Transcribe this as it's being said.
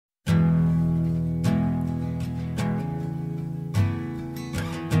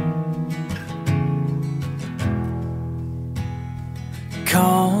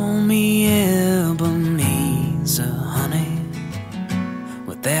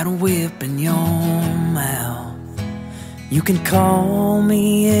that whip in your mouth. You can call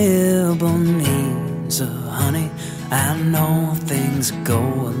me Ebenezer, honey. I know things are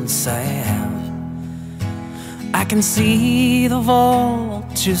going south. I can see the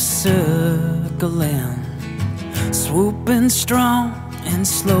vultures circling, swooping strong and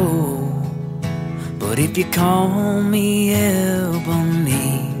slow. But if you call me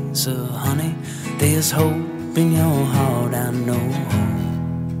Ebenezer, honey, there's hope in your heart, I know.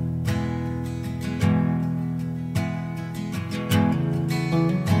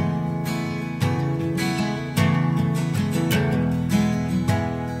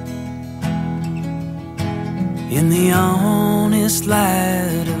 In the honest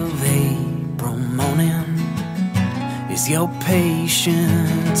light of April morning, is your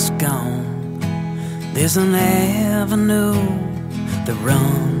patience gone? There's an avenue that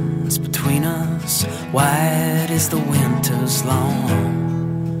runs between us, wide as the winter's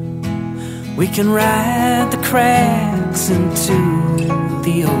long. We can ride the cracks into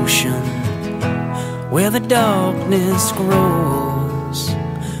the ocean where the darkness grows.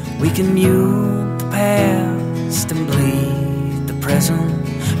 We can mute the past and bleed the present,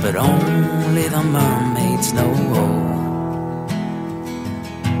 but only the mermaids know.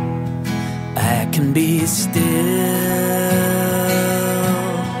 I can be still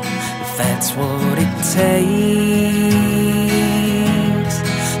if that's what it takes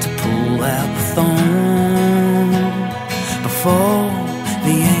to pull out the thorn before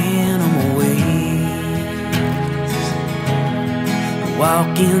the animal wakes.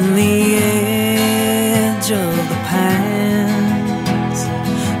 Walk in the edge of the pines,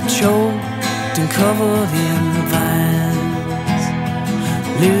 choked and covered in vines,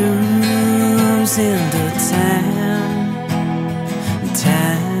 into time, and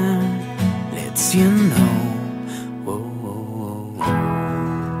time lets you know. Whoa, whoa, whoa.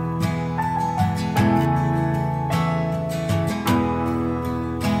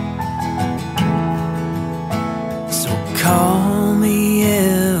 So call me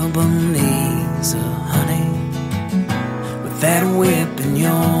Ebenezer, honey, with that whip in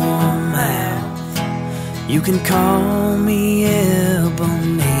your mouth. You can call me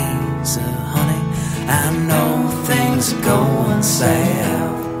Ebenezer, honey. I know things are going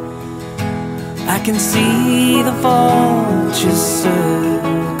south. I can see the vultures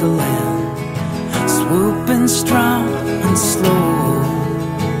circling, swooping strong and slow.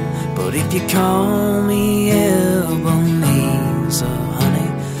 But if you call me Ebenezer, honey,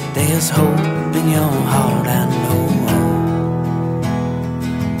 there's hope in your heart, I know.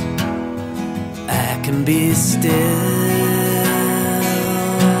 I can be still,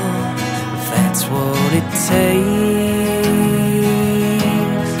 that's what it takes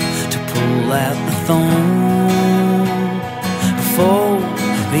to pull out the thorn before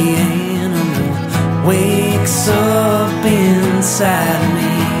the animal wakes up inside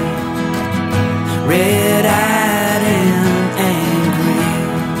me, red-eyed and angry,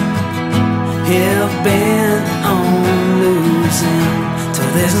 hell-bent on losing till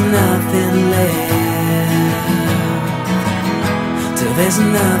there's nothing left, till there's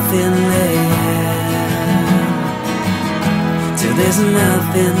nothing left, till there's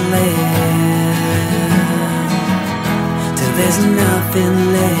nothing left, till there's nothing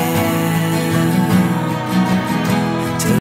left.